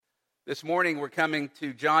This morning we're coming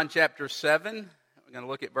to John chapter 7. We're going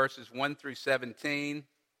to look at verses 1 through 17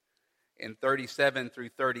 and 37 through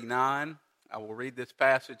 39. I will read this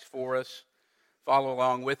passage for us. Follow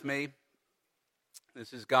along with me.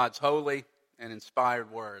 This is God's holy and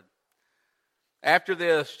inspired word. After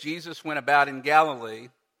this, Jesus went about in Galilee.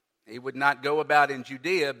 He would not go about in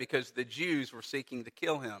Judea because the Jews were seeking to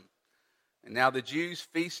kill him. And now the Jews'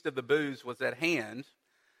 feast of the booths was at hand.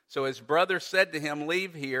 So his brother said to him,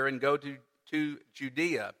 "Leave here and go to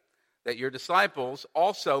Judea, that your disciples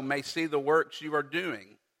also may see the works you are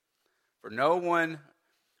doing. For no one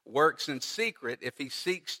works in secret if he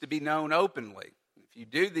seeks to be known openly. If you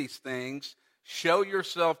do these things, show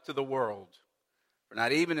yourself to the world." For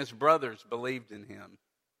not even his brothers believed in him.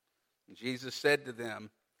 And Jesus said to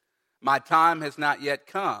them, "My time has not yet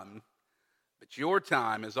come, but your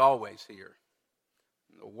time is always here.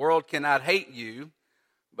 The world cannot hate you,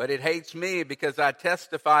 but it hates me because I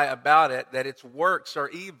testify about it that its works are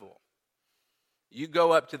evil. You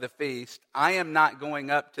go up to the feast. I am not going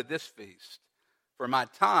up to this feast, for my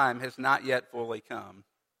time has not yet fully come."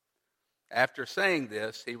 After saying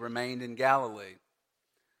this, he remained in Galilee.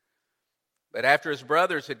 But after his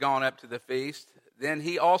brothers had gone up to the feast, then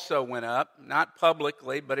he also went up, not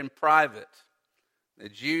publicly, but in private. The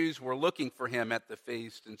Jews were looking for him at the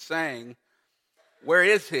feast and saying, "Where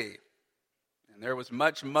is he?" And there was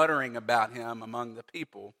much muttering about him among the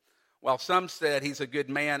people. While some said, "He's a good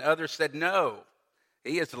man," others said, "No,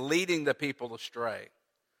 he is leading the people astray."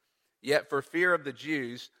 Yet for fear of the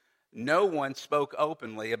Jews, no one spoke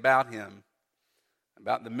openly about him.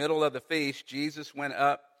 About the middle of the feast, Jesus went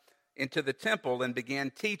up into the temple and began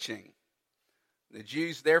teaching. The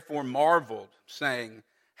Jews therefore marveled, saying,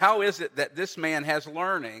 "How is it that this man has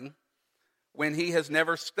learning when he has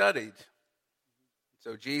never studied?"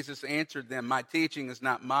 So Jesus answered them, "My teaching is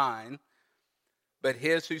not mine, but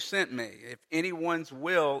his who sent me. If anyone's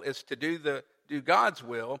will is to do God's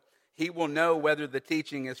will, he will know whether the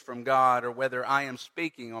teaching is from God or whether I am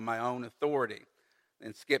speaking on my own authority."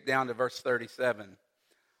 Then skip down to verse 37.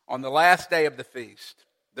 On the last day of the feast,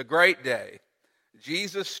 the great day,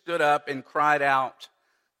 Jesus stood up and cried out,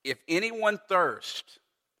 "If anyone thirst,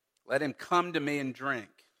 let him come to me and drink.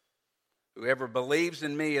 Whoever believes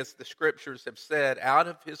in me, as the scriptures have said, out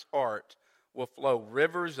of his heart will flow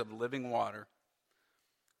rivers of living water."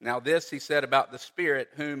 Now this he said about the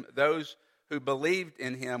Spirit, whom those who believed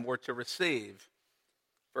in him were to receive.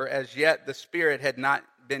 For as yet the Spirit had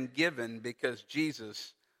not been given because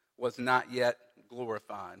Jesus was not yet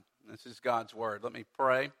glorified. This is God's word. Let me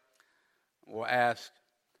pray. We'll ask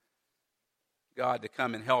God to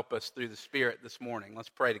come and help us through the Spirit this morning. Let's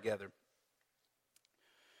pray together.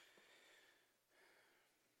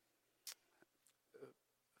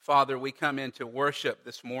 Father, we come into worship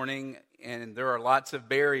this morning, and there are lots of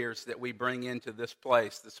barriers that we bring into this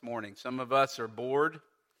place this morning. Some of us are bored.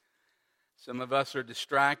 Some of us are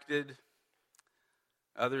distracted.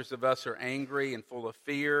 Others of us are angry and full of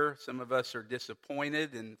fear. Some of us are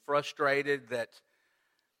disappointed and frustrated that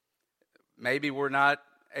maybe we're not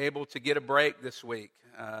able to get a break this week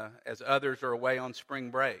as others are away on spring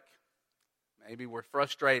break. Maybe we're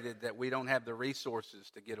frustrated that we don't have the resources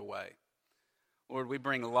to get away. Lord, we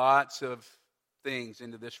bring lots of things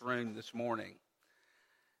into this room this morning,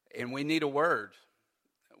 and we need a word.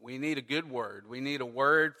 We need a good word. We need a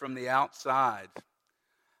word from the outside.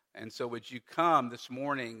 And so would you come this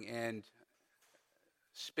morning and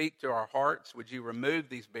speak to our hearts? Would you remove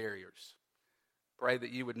these barriers? Pray that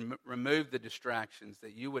you would remove the distractions,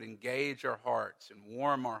 that you would engage our hearts and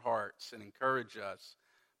warm our hearts and encourage us,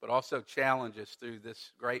 but also challenge us through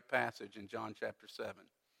this great passage in John chapter 7.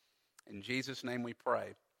 In Jesus' name we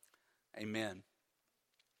pray. Amen.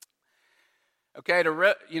 Okay, to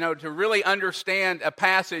really understand a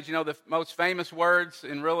passage, the most famous words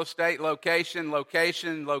in real estate, location,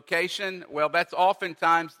 location, location. Well, that's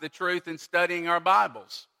oftentimes the truth in studying our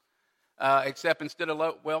Bibles, except instead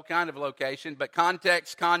of, kind of location, but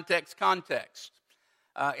context, context, context.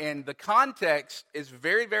 And the context is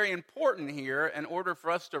very, very important here in order for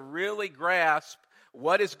us to really grasp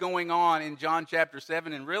what is going on in John chapter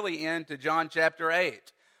 7 and really into John chapter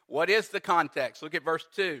 8. What is the context? Look at verse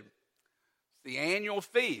 2. It's the annual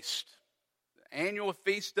feast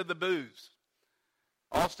of the booths,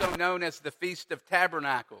 also known as the Feast of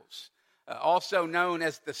Tabernacles, also known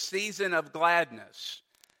as the Season of Gladness.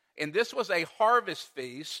 And this was a harvest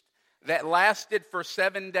feast that lasted for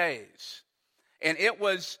 7 days. And it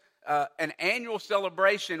was an annual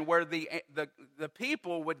celebration where the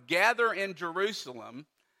people would gather in Jerusalem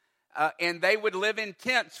and they would live in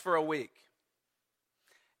tents for a week.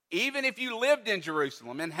 Even if you lived in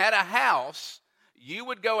Jerusalem and had a house, you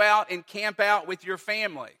would go out and camp out with your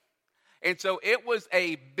family. And so it was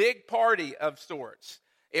a big party of sorts.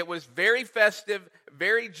 It was very festive,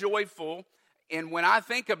 very joyful. And when I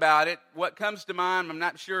think about it, what comes to mind, I'm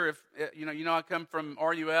not sure if, I come from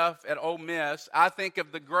RUF at Ole Miss. I think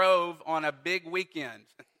of the Grove on a big weekend.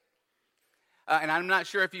 And I'm not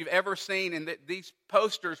sure if you've ever seen, and these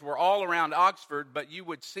posters were all around Oxford, but you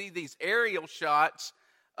would see these aerial shots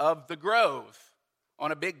of the Grove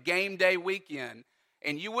on a big game day weekend.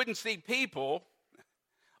 And you wouldn't see people.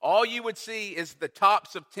 All you would see is the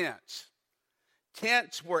tops of tents.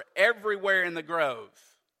 Tents were everywhere in the Grove.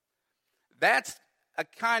 That's a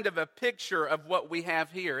kind of a picture of what we have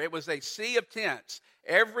here. It was a sea of tents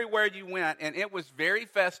everywhere you went, and it was very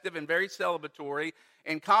festive and very celebratory.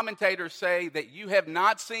 And commentators say that you have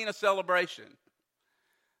not seen a celebration,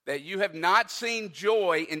 that you have not seen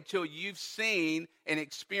joy until you've seen and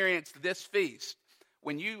experienced this feast.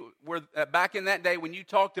 When you were back in that day, when you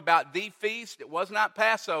talked about the feast, it was not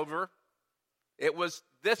Passover. It was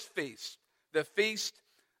this feast, the Feast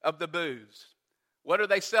of the Booths. What are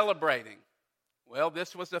they celebrating? Well,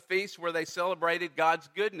 this was a feast where they celebrated God's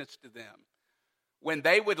goodness to them. When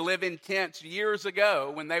they would live in tents years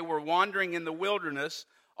ago, when they were wandering in the wilderness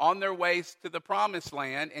on their ways to the promised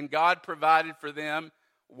land, and God provided for them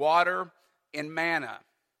water and manna.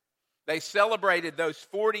 They celebrated those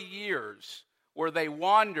 40 years where they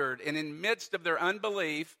wandered, and in the midst of their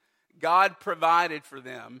unbelief, God provided for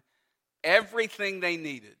them everything they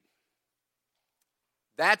needed.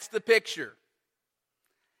 That's the picture.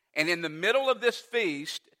 And in the middle of this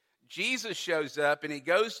feast, Jesus shows up and he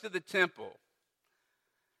goes to the temple.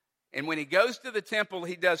 And when he goes to the temple,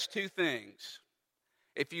 he does two things.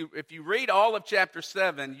 If you read all of chapter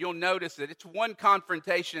 7, you'll notice that it's one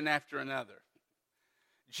confrontation after another.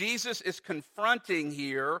 Jesus is confronting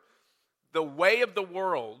here the way of the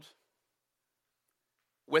world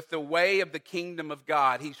with the way of the kingdom of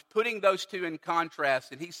God. He's putting those two in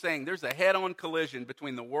contrast, and he's saying there's a head-on collision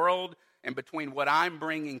between the world and between what I'm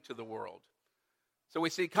bringing to the world. So we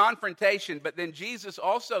see confrontation, but then Jesus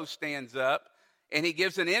also stands up and he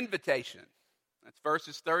gives an invitation. That's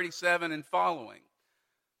verses 37 and following.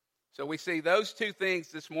 So we see those two things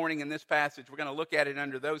this morning in this passage. We're going to look at it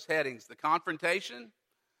under those headings, the confrontation,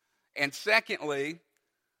 and secondly,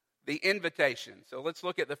 the invitation. So let's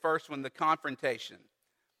look at the first one, the confrontation.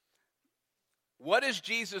 What is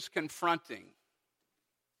Jesus confronting?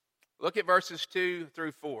 Look at verses 2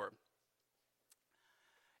 through 4.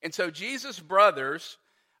 And so Jesus' brothers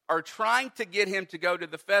are trying to get him to go to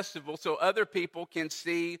the festival so other people can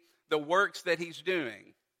see the works that he's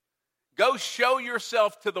doing. Go show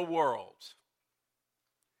yourself to the world.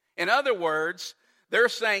 In other words, they're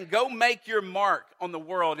saying, go make your mark on the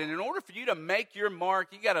world. And in order for you to make your mark,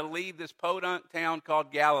 you got to leave this podunk town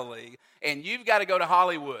called Galilee, and you've got to go to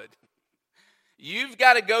Hollywood. You've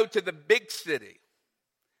got to go to the big city,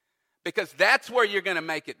 because that's where you're going to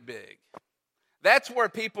make it big. That's where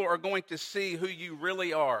people are going to see who you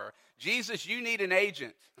really are. Jesus, you need an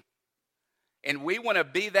agent, and we want to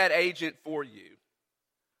be that agent for you.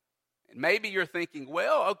 And maybe you're thinking,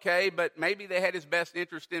 well, okay, but maybe they had his best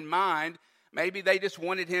interest in mind. Maybe they just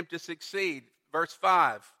wanted him to succeed. Verse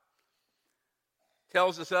 5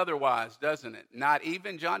 tells us otherwise, doesn't it? Not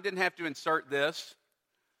even, John didn't have to insert this,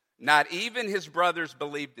 not even his brothers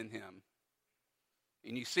believed in him.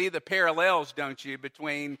 And you see the parallels, don't you,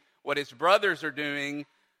 between what his brothers are doing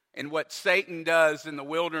and what Satan does in the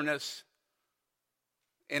wilderness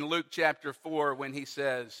in Luke chapter 4 when he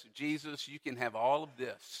says, Jesus, you can have all of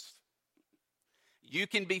this. You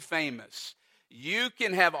can be famous. You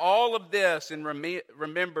can have all of this. And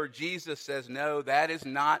remember, Jesus says, no, that is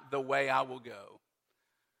not the way I will go.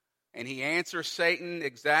 And he answers Satan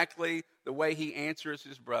exactly the way he answers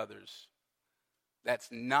his brothers. That's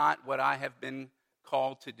not what I have been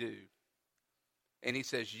called to do. And he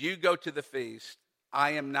says, you go to the feast.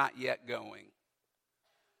 I am not yet going.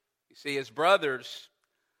 You see, his brothers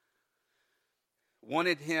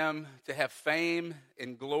wanted him to have fame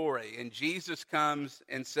and glory. And Jesus comes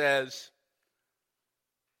and says,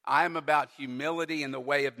 I am about humility in the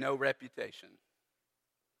way of no reputation.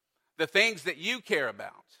 The things that you care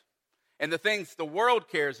about and the things the world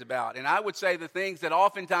cares about, and I would say the things that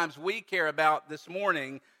oftentimes we care about this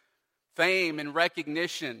morning, fame and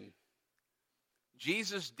recognition,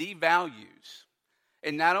 Jesus devalues.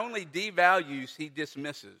 And not only devalues, he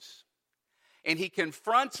dismisses. And he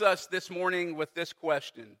confronts us this morning with this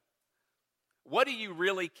question. What do you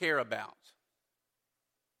really care about?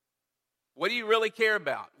 What do you really care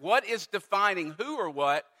about? What is defining, who or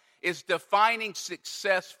what is defining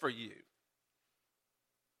success for you?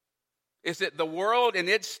 Is it the world and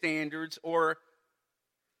its standards, or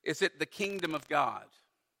Is it the kingdom of God?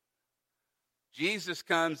 Jesus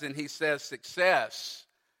comes and he says success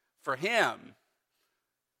for him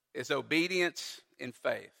is obedience in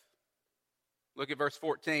faith. Look at verse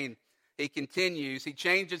 14. He continues. He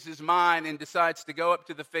changes his mind and decides to go up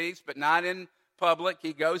to the feast, but not in public.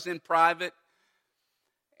 He goes in private,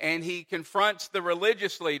 and he confronts the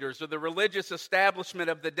religious leaders or the religious establishment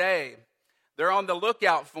of the day. They're on the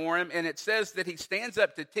lookout for him, and it says that he stands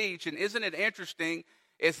up to teach, and isn't it interesting,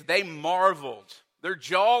 as they marveled. Their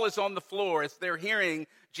jaw is on the floor as they're hearing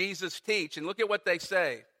Jesus teach. And look at what they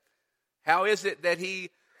say. How is it that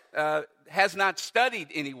he has not studied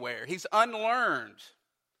anywhere? He's unlearned.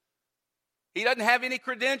 He doesn't have any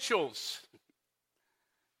credentials.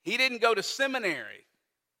 He didn't go to seminary.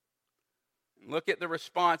 Look at the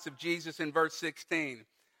response of Jesus in verse 16.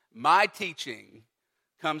 My teaching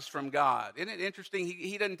comes from God. Isn't it interesting?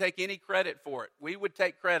 He doesn't take any credit for it. We would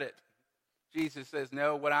take credit. Jesus says,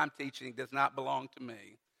 no, what I'm teaching does not belong to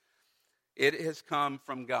me. It has come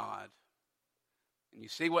from God. And you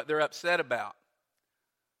see what they're upset about.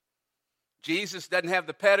 Jesus doesn't have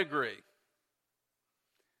the pedigree.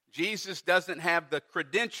 Jesus doesn't have the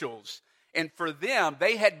credentials. And for them,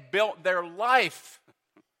 they had built their life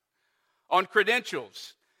on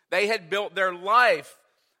credentials. They had built their life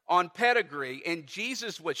on pedigree. And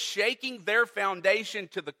Jesus was shaking their foundation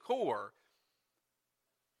to the core.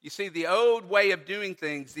 You see, the old way of doing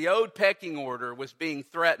things, the old pecking order was being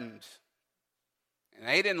threatened. And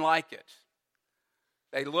they didn't like it.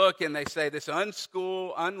 They look and they say, this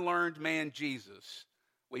unschooled, unlearned man, Jesus,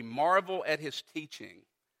 we marvel at his teaching,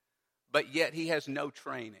 but yet he has no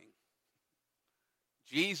training.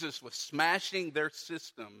 Jesus was smashing their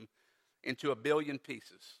system into a billion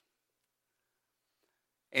pieces.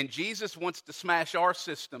 And Jesus wants to smash our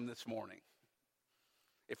system this morning.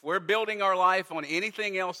 If we're building our life on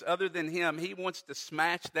anything else other than him, he wants to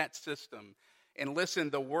smash that system. And listen,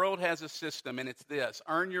 the world has a system, and it's this: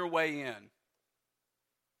 earn your way in.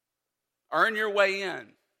 Earn your way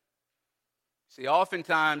in. See,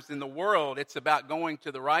 oftentimes in the world, it's about going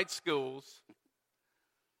to the right schools,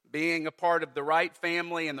 being a part of the right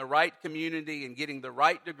family and the right community, and getting the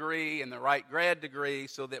right degree and the right grad degree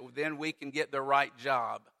so that then we can get the right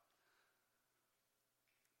job.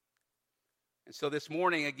 And so this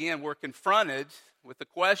morning, again, we're confronted with the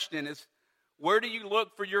question is, where do you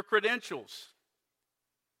look for your credentials?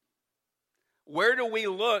 Where do we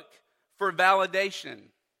look for validation?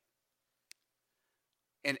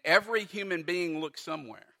 And every human being looks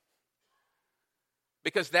somewhere.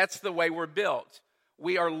 Because that's the way we're built.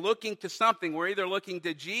 We are looking to something. We're either looking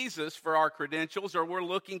to Jesus for our credentials, or we're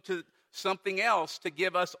looking to something else to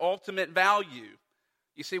give us ultimate value.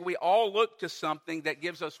 You see, we all look to something that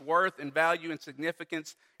gives us worth and value and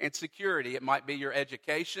significance and security. It might be your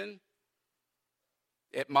education.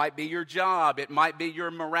 It might be your job. It might be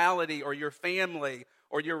your morality or your family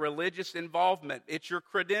or your religious involvement. It's your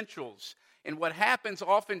credentials. And what happens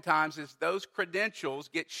oftentimes is those credentials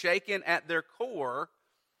get shaken at their core,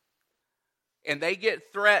 and they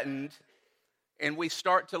get threatened, and we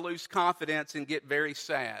start to lose confidence and get very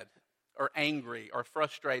sad or angry or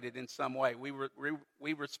frustrated in some way.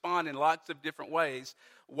 We respond in lots of different ways.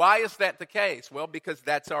 Why is that the case? Well, because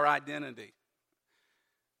that's our identity.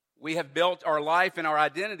 We have built our life and our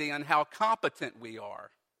identity on how competent we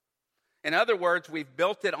are. In other words, we've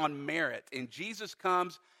built it on merit. And Jesus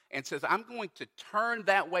comes and says, I'm going to turn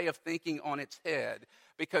that way of thinking on its head,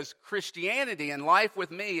 because Christianity and life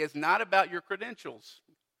with me is not about your credentials.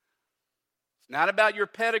 It's not about your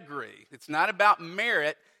pedigree. It's not about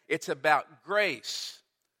merit. It's about grace.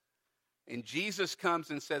 And Jesus comes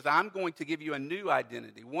and says, I'm going to give you a new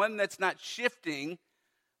identity, one that's not shifting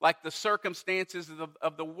like the circumstances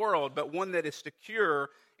of the world, but one that is secure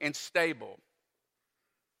and stable.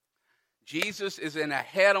 Jesus is in a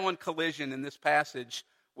head-on collision in this passage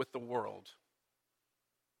with the world.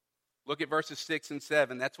 Look at verses 6 and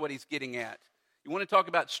 7. That's what he's getting at. You want to talk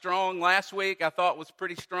about strong? Last week I thought was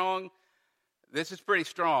pretty strong. This is pretty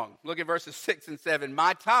strong. Look at verses 6 and 7.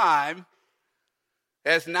 My time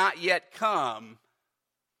has not yet come,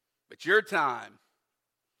 but your time,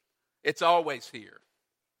 it's always here.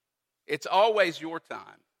 It's always your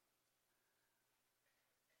time.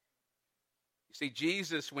 You see,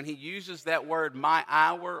 Jesus, when he uses that word, my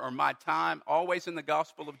hour or my time, always in the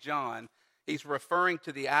Gospel of John, he's referring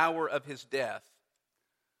to the hour of his death.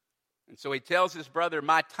 And so he tells his brother,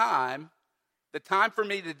 my time, the time for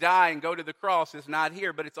me to die and go to the cross is not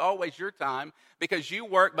here, but it's always your time, because you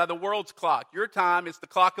work by the world's clock. Your time is the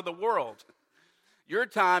clock of the world. Your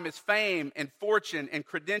time is fame and fortune and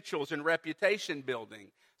credentials and reputation building.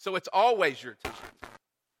 So it's always your time.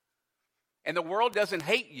 And the world doesn't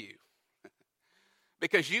hate you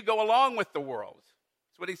because you go along with the world.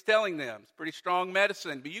 That's what he's telling them. It's pretty strong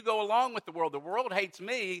medicine. But you go along with the world. The world hates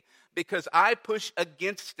me because I push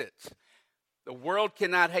against it. The world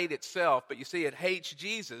cannot hate itself, but you see, it hates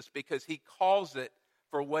Jesus because he calls it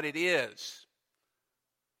for what it is.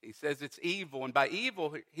 He says it's evil, and by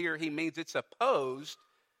evil here he means it's opposed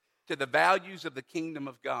to the values of the kingdom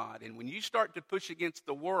of God. And when you start to push against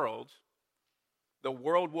the world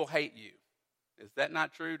will hate you. Is that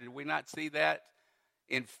not true? Did we not see that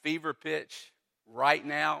in fever pitch right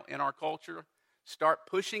now in our culture? Start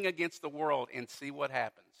pushing against the world and see what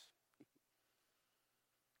happens.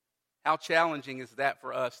 How challenging is that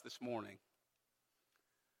for us this morning?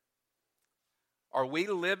 Are we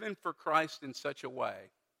living for Christ in such a way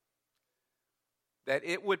that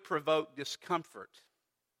it would provoke discomfort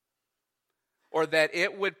or that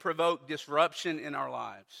it would provoke disruption in our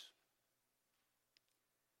lives?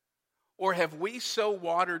 Or have we so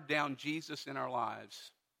watered down Jesus in our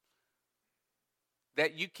lives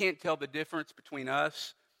that you can't tell the difference between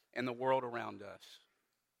us and the world around us?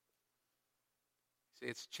 See,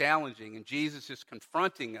 it's challenging, and Jesus is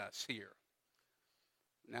confronting us here.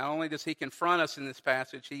 Not only does he confront us in this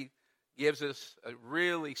passage, he gives us a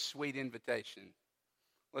really sweet invitation.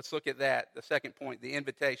 Let's look at that, the second point, the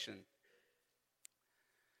invitation.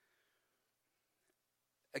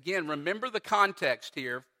 Again, remember the context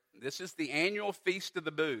here. This is the annual Feast of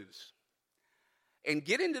the Booths. And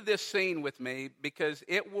get into this scene with me because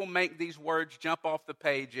it will make these words jump off the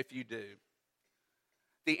page if you do.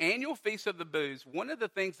 The annual Feast of the Booths, one of the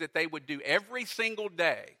things that they would do every single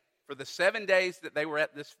day for the 7 days that they were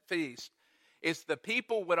at this feast is the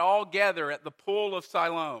people would all gather at the pool of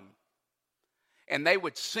Siloam. And they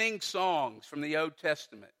would sing songs from the Old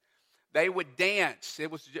Testament. They would dance.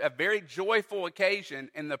 It was a very joyful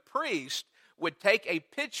occasion. And the priest would take a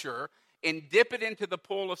pitcher and dip it into the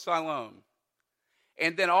pool of Siloam.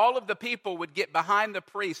 And then all of the people would get behind the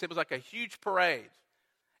priest. It was like a huge parade.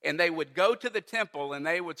 And they would go to the temple and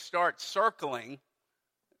they would start circling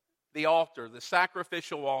the altar, the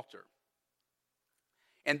sacrificial altar.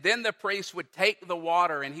 And then the priest would take the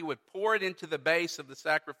water and he would pour it into the base of the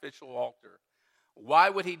sacrificial altar. Why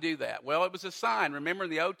would he do that? Well, it was a sign. Remember, in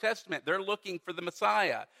the Old Testament, they're looking for the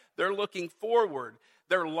Messiah. They're looking forward.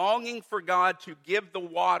 They're longing for God to give the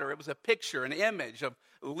water. It was a picture, an image of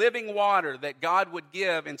living water that God would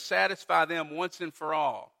give and satisfy them once and for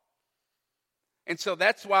all. And so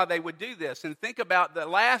that's why they would do this. And think about the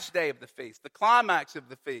last day of the feast, the climax of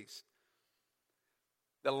the feast.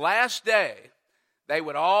 The last day, they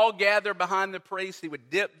would all gather behind the priest. He would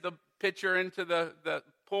dip the pitcher into the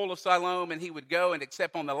pool of Siloam, and he would go, and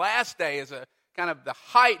except on the last day, as a kind of the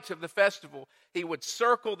height of the festival, he would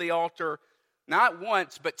circle the altar not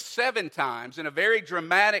once, but 7 times in a very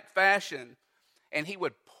dramatic fashion, and he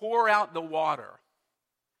would pour out the water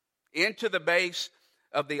into the base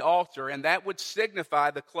of the altar, and that would signify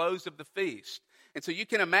the close of the feast. And so you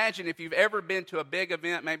can imagine if you've ever been to a big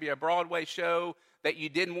event, maybe a Broadway show that you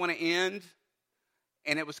didn't want to end,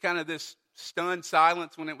 and it was kind of this stunned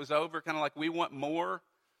silence when it was over, kind of like we want more,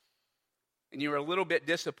 and you were a little bit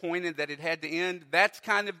disappointed that it had to end. That's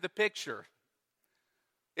kind of the picture.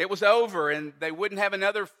 It was over, and they wouldn't have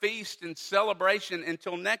another feast and celebration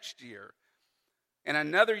until next year. And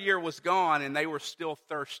another year was gone, and they were still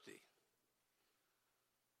thirsty.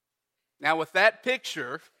 Now, with that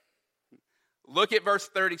picture, look at verse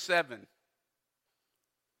 37.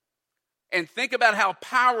 And think about how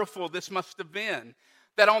powerful this must have been.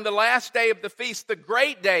 That on the last day of the feast, the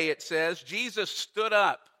great day, it says, Jesus stood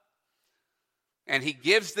up. And he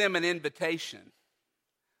gives them an invitation.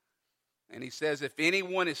 And he says, if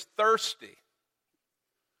anyone is thirsty,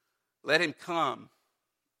 let him come.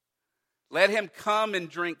 Let him come and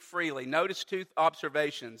drink freely. Notice 2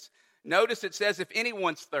 observations. Notice it says, if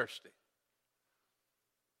anyone's thirsty.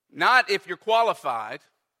 Not if you're qualified,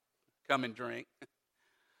 come and drink.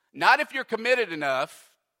 Not if you're committed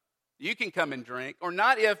enough, you can come and drink. Or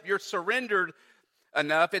not if you're surrendered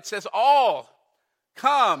enough. It says all,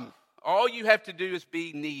 come. All you have to do is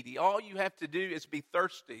be needy. All you have to do is be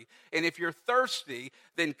thirsty. And if you're thirsty,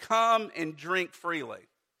 then come and drink freely.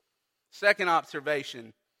 Second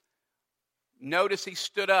observation, notice he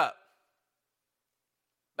stood up.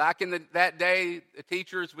 Back in that day, the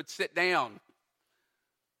teachers would sit down.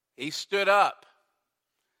 He stood up.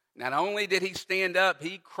 Not only did he stand up,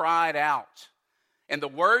 he cried out. And the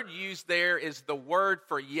word used there is the word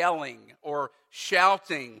for yelling or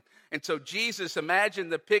shouting. And so Jesus, imagine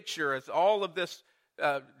the picture as all of this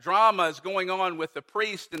drama is going on with the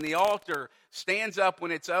priest and the altar, stands up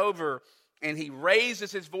when it's over, and he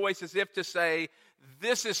raises his voice as if to say,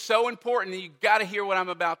 This is so important, and you've got to hear what I'm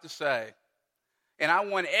about to say. And I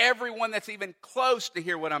want everyone that's even close to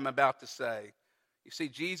hear what I'm about to say. You see,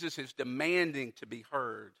 Jesus is demanding to be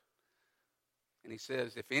heard. And he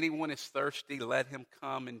says, if anyone is thirsty, let him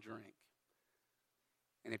come and drink.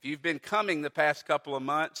 And if you've been coming the past couple of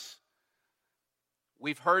months,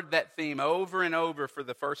 we've heard that theme over and over for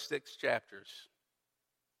the first 6 chapters.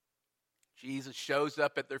 Jesus shows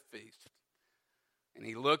up at their feast, and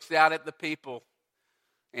he looks out at the people,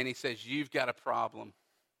 and he says, you've got a problem.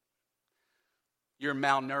 You're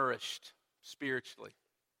malnourished spiritually.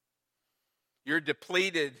 You're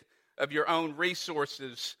depleted of your own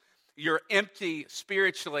resources. You're empty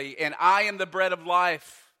spiritually, and I am the bread of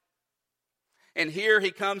life. And here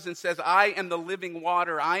he comes and says, I am the living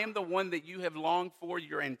water. I am the one that you have longed for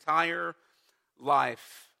your entire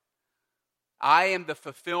life. I am the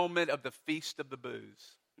fulfillment of the feast of the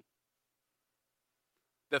booths.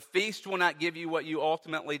 The feast will not give you what you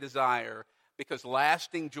ultimately desire, because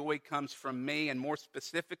lasting joy comes from me, and more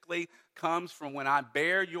specifically comes from when I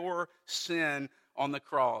bear your sin on the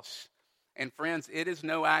cross. And friends, it is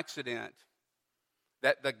no accident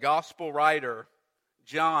that the gospel writer,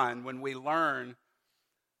 John, when we learn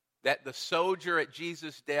that the soldier at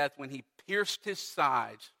Jesus' death, when he pierced his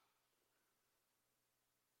side,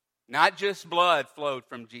 not just blood flowed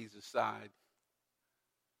from Jesus' side.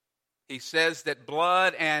 He says that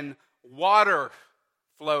blood and water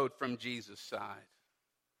flowed from Jesus' side.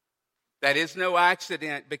 That is no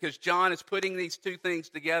accident, because John is putting these two things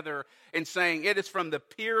together and saying it is from the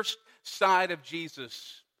pierced side of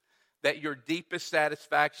Jesus that your deepest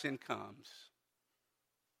satisfaction comes.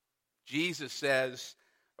 Jesus says,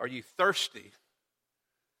 are you thirsty?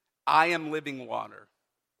 I am living water.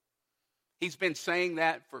 He's been saying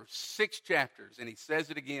that for 6 chapters, and he says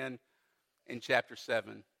it again in chapter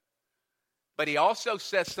 7. But he also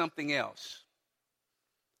says something else.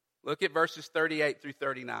 Look at verses 38 through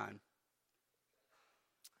 39.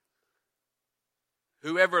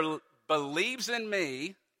 Whoever believes in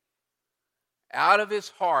me, out of his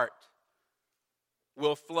heart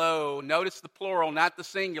will flow, notice the plural, not the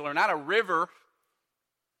singular, not a river,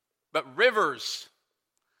 but rivers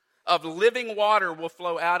of living water will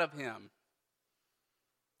flow out of him.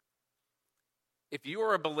 If you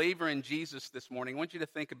are a believer in Jesus this morning, I want you to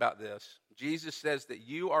think about this. Jesus says that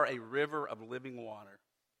you are a river of living water.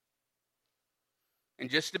 And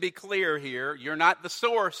just to be clear here, you're not the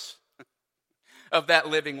source of that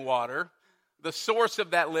living water. The source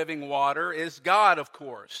of that living water is God, of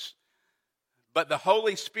course. But the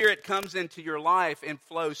Holy Spirit comes into your life and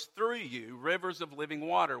flows through you, rivers of living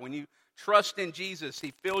water. When you trust in Jesus,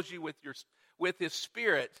 he fills you with his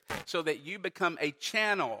Spirit so that you become a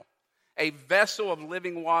channel, a vessel of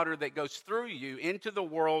living water that goes through you into the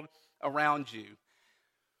world around you.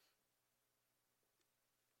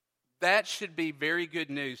 That should be very good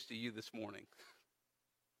news to you this morning.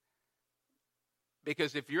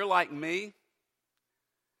 Because if you're like me,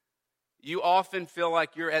 you often feel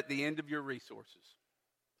like you're at the end of your resources.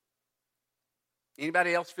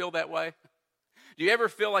 Anybody else feel that way? Do you ever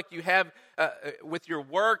feel like you have, with your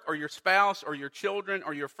work or your spouse or your children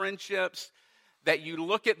or your friendships, that you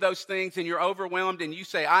look at those things and you're overwhelmed and you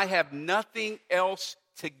say, I have nothing else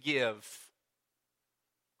to give.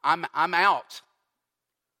 I'm out.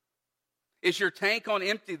 Is your tank on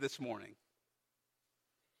empty this morning?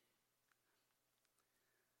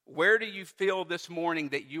 Where do you feel this morning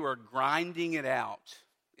that you are grinding it out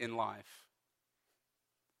in life?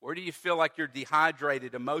 Where do you feel like you're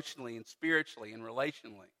dehydrated emotionally and spiritually and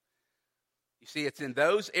relationally? You see, it's in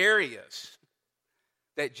those areas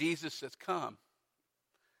that Jesus says, come.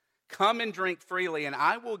 Come and drink freely, and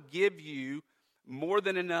I will give you more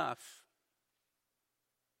than enough.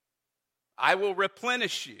 I will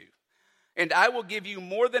replenish you, and I will give you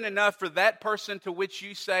more than enough for that person to which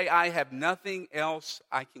you say, I have nothing else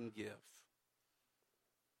I can give.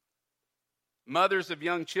 Mothers of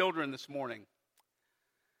young children this morning,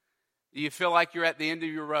 do you feel like you're at the end of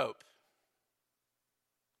your rope?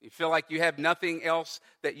 You feel like you have nothing else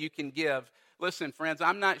that you can give? Listen, friends,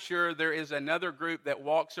 I'm not sure there is another group that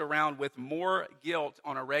walks around with more guilt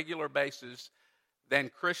on a regular basis than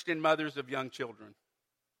Christian mothers of young children.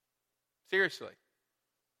 Seriously.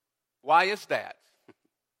 Why is that?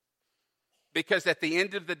 Because at the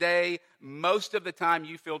end of the day, most of the time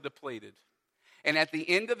you feel depleted. And at the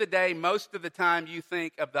end of the day, most of the time you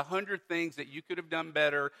think of the 100 things that you could have done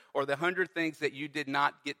better or the 100 things that you did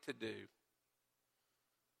not get to do.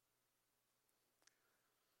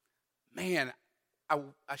 Man,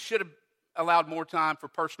 I should have allowed more time for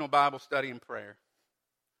personal Bible study and prayer.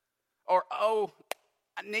 Or,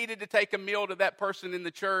 I needed to take a meal to that person in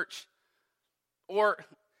the church Or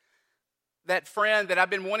that friend that I've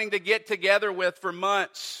been wanting to get together with for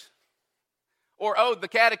months. Or, the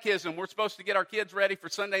catechism. We're supposed to get our kids ready for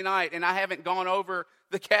Sunday night, and I haven't gone over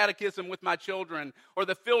the catechism with my children. Or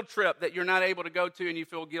the field trip that you're not able to go to and you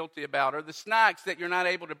feel guilty about. Or the snacks that you're not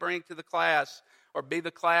able to bring to the class, or be the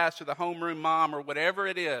class or the homeroom mom, or whatever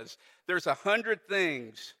it is. There's 100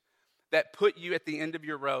 things that put you at the end of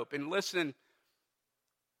your rope. And listen,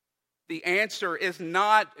 the answer is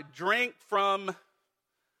not drink from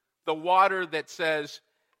the water that says,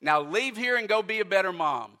 now leave here and go be a better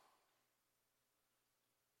mom.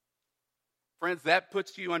 Friends, that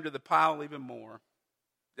puts you under the pile even more,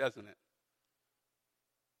 doesn't it?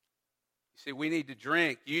 You see, we need to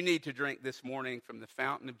drink. You need to drink this morning from the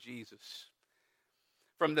fountain of Jesus.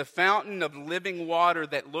 From the fountain of living water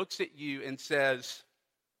that looks at you and says,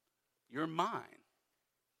 you're mine.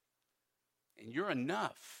 And you're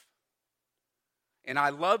enough. And I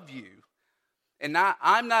love you. And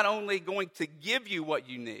I'm not only going to give you what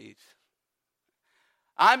you need,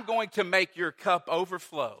 I'm going to make your cup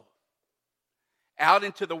overflow out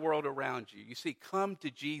into the world around you. You see, come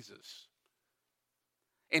to Jesus.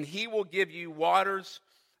 And he will give you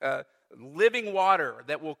living water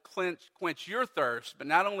that will quench your thirst. But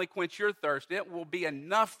not only quench your thirst, it will be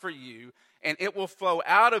enough for you, and it will flow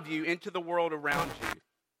out of you into the world around you.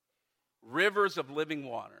 Rivers of living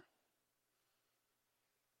water.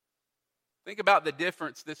 Think about the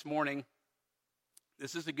difference this morning.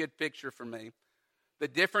 This is a good picture for me. The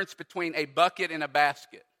difference between a bucket and a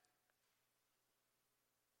basket.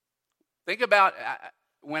 Think about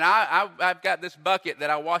when I've got this bucket that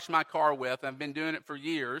I wash my car with. I've been doing it for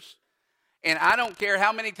years. And I don't care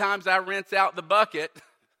how many times I rinse out the bucket.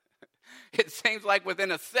 It seems like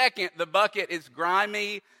within a second, the bucket is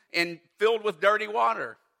grimy and filled with dirty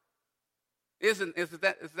water. Is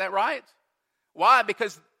that right? Why?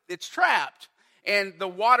 Because it's trapped and the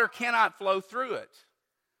water cannot flow through it.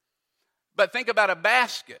 But think about a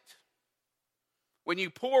basket. When you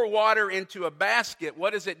pour water into a basket,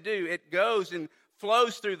 what does it do? It goes and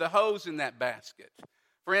flows through the hose in that basket.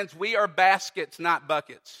 Friends, we are baskets, not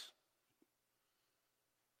buckets.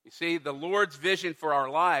 You see, the Lord's vision for our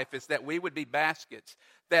life is that we would be baskets,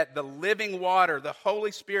 that the living water, the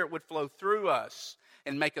Holy Spirit would flow through us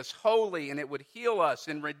and make us holy, and it would heal us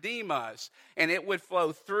and redeem us, and it would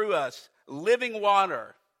flow through us, living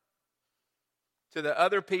water, to the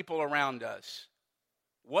other people around us.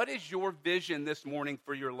 What is your vision this morning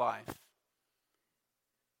for your life?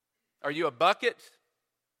 Are you a bucket?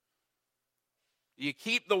 Do you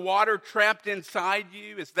keep the water trapped inside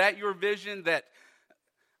you? Is that your vision, that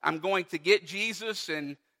I'm going to get Jesus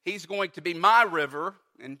and he's going to be my river,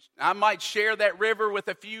 and I might share that river with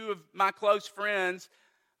a few of my close friends,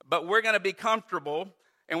 but we're going to be comfortable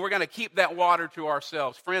and we're going to keep that water to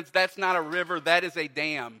ourselves? Friends, that's not a river, that is a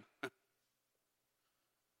dam.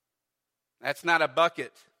 That's not a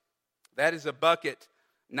bucket. That is a bucket,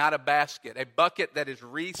 not a basket. A bucket that is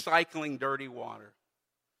recycling dirty water.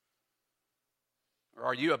 Or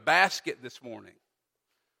are you a basket this morning?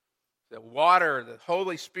 The water, the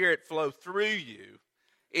Holy Spirit flow through you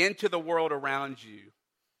into the world around you.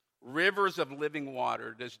 Rivers of living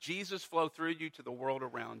water. Does Jesus flow through you to the world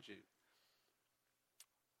around you?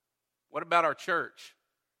 What about our church?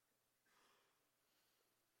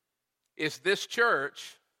 Is this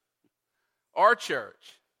church our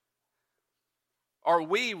church? Are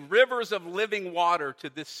we rivers of living water to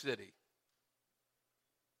this city?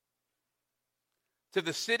 To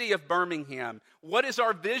the city of Birmingham. What is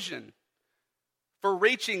our vision for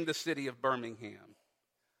reaching the city of Birmingham?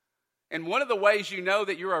 And one of the ways you know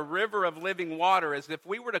that you're a river of living water is if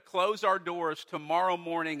we were to close our doors tomorrow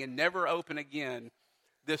morning and never open again,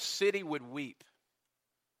 this city would weep.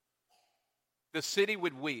 The city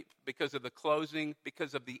would weep because of the closing,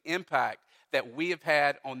 because of the impact that we have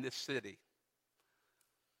had on this city.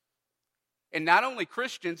 And not only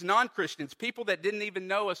Christians, non-Christians, people that didn't even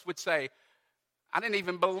know us would say, I didn't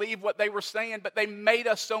even believe what they were saying, but they made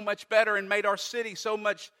us so much better and made our city so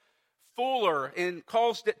much fuller and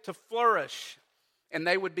caused it to flourish. And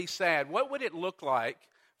they would be sad. What would it look like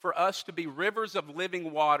for us to be rivers of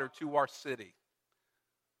living water to our city?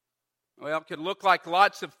 Well, it could look like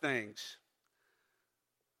lots of things.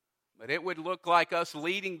 But it would look like us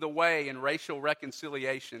leading the way in racial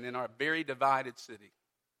reconciliation in our very divided city.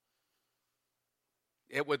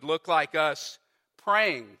 It would look like us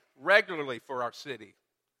praying regularly for our city.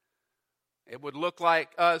 It would look like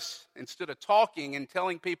us, instead of talking and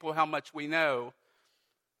telling people how much we know,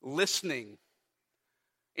 listening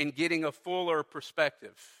and getting a fuller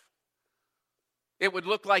perspective. It would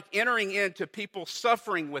look like entering into people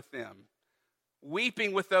suffering with them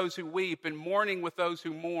weeping with those who weep and mourning with those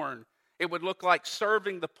who mourn. It would look like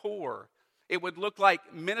serving the poor. It would look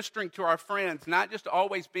like ministering to our friends, not just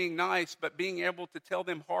always being nice, but being able to tell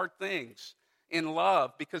them hard things in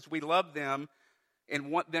love because we love them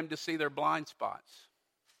and want them to see their blind spots.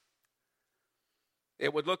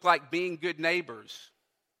 It would look like being good neighbors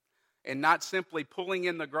and not simply pulling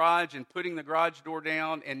in the garage and putting the garage door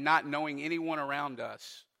down and not knowing anyone around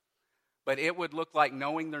us. But it would look like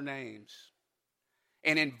knowing their names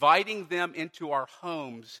and inviting them into our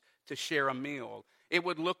homes to share a meal. It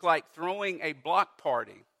would look like throwing a block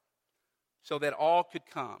party so that all could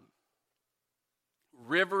come.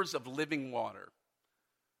 Rivers of living water.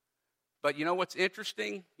 But you know what's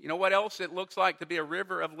interesting? You know what else it looks like to be a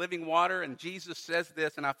river of living water? And Jesus says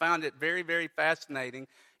this, and I found it very, very fascinating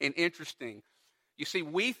and interesting. You see,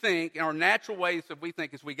 we think, in our natural ways that we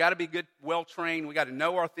think is we got to be good, well-trained, we got to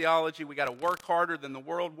know our theology, we got to work harder than the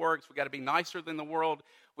world works, we got to be nicer than the world,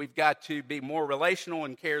 we've got to be more relational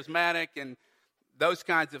and charismatic and those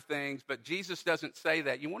kinds of things. But Jesus doesn't say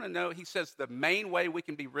that. You want to know, he says the main way we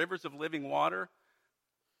can be rivers of living water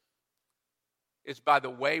is by the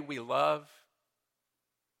way we love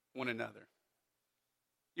one another.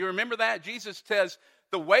 You remember that? Jesus says,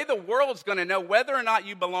 the way the world's going to know whether or not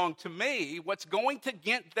you belong to me, what's going to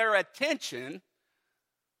get their attention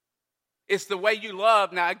is the way you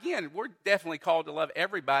love. Now, again, we're definitely called to love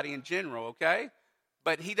everybody in general, okay?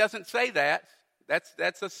 But he doesn't say that.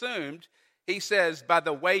 That's assumed. He says, by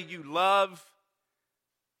the way you love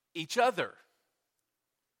each other.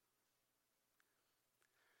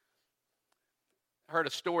 I heard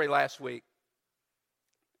a story last week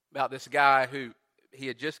about this guy who he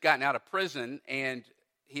had just gotten out of prison and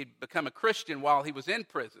he'd become a Christian while he was in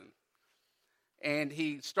prison. And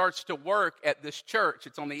he starts to work at this church.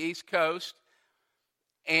 It's on the East Coast.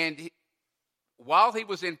 And while he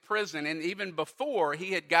was in prison, and even before,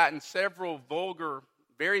 he had gotten several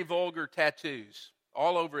very vulgar tattoos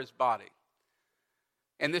all over his body.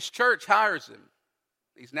 And this church hires him.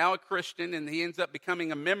 He's now a Christian, and he ends up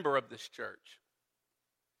becoming a member of this church.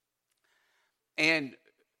 And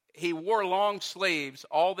he wore long sleeves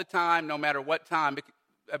all the time, no matter what time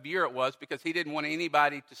of year it was, because he didn't want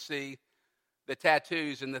anybody to see the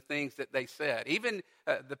tattoos and the things that they said. Even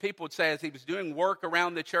the people would say as he was doing work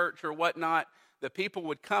around the church or whatnot, the people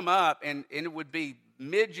would come up and it would be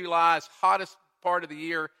mid-July's hottest part of the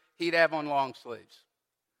year, he'd have on long sleeves.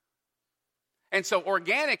 And so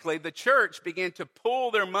organically, the church began to pull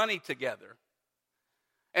their money together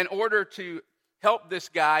in order to help this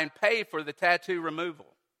guy and pay for the tattoo removal.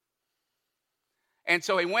 And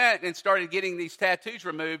so he went and started getting these tattoos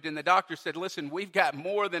removed, and the doctor said, listen, we've got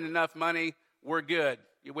more than enough money. We're good.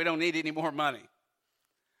 We don't need any more money.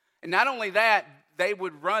 And not only that, they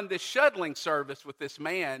would run this shuttling service with this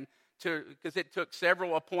man because it took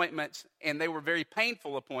several appointments, and they were very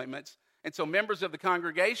painful appointments. And so members of the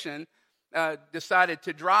congregation decided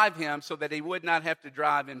to drive him so that he would not have to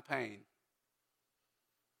drive in pain.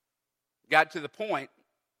 Got to the point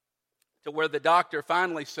to where the doctor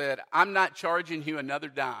finally said, I'm not charging you another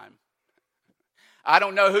dime. I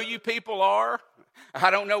don't know who you people are.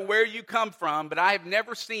 I don't know where you come from, but I have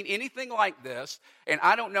never seen anything like this. And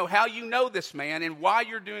I don't know how you know this man and why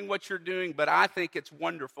you're doing what you're doing, but I think it's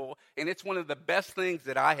wonderful. And it's one of the best things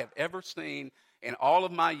that I have ever seen in all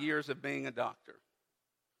of my years of being a doctor.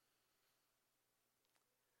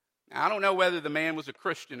 Now, I don't know whether the man was a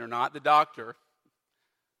Christian or not, the doctor.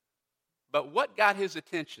 But what got his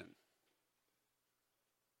attention?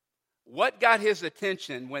 What got his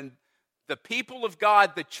attention when the people of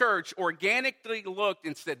God, the church, organically looked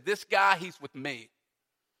and said, this guy, he's with me.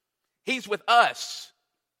 He's with us.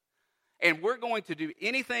 And we're going to do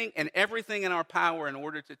anything and everything in our power in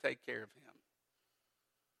order to take care of him.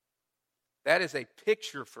 That is a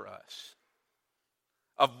picture for us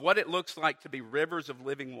of what it looks like to be rivers of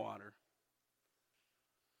living water.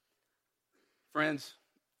 Friends,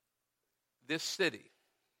 this city,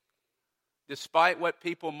 despite what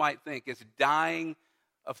people might think, is dying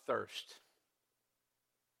of thirst.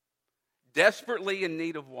 Desperately in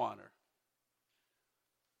need of water.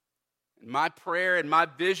 And my prayer and my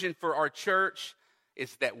vision for our church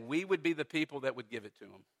is that we would be the people that would give it to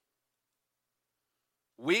them.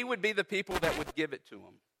 We would be the people that would give it to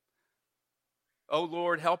them. Oh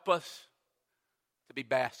Lord, help us to be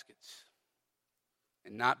baskets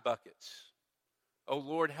and not buckets. Oh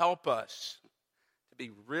Lord, help us to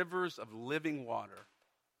be rivers of living water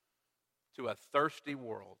to a thirsty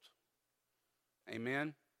world.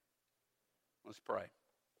 Amen? Let's pray.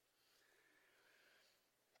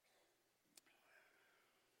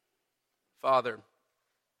 Father,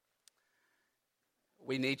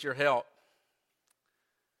 we need your help.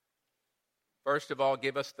 First of all,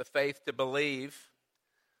 give us the faith to believe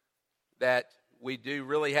that we do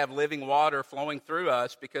really have living water flowing through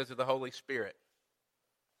us because of the Holy Spirit.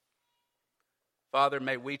 Father,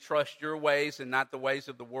 may we trust your ways and not the ways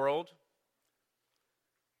of the world.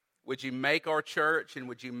 Would you make our church and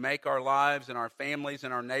would you make our lives and our families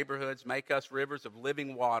and our neighborhoods, make us rivers of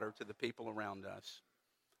living water to the people around us.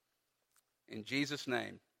 In Jesus'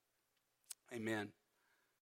 name, amen.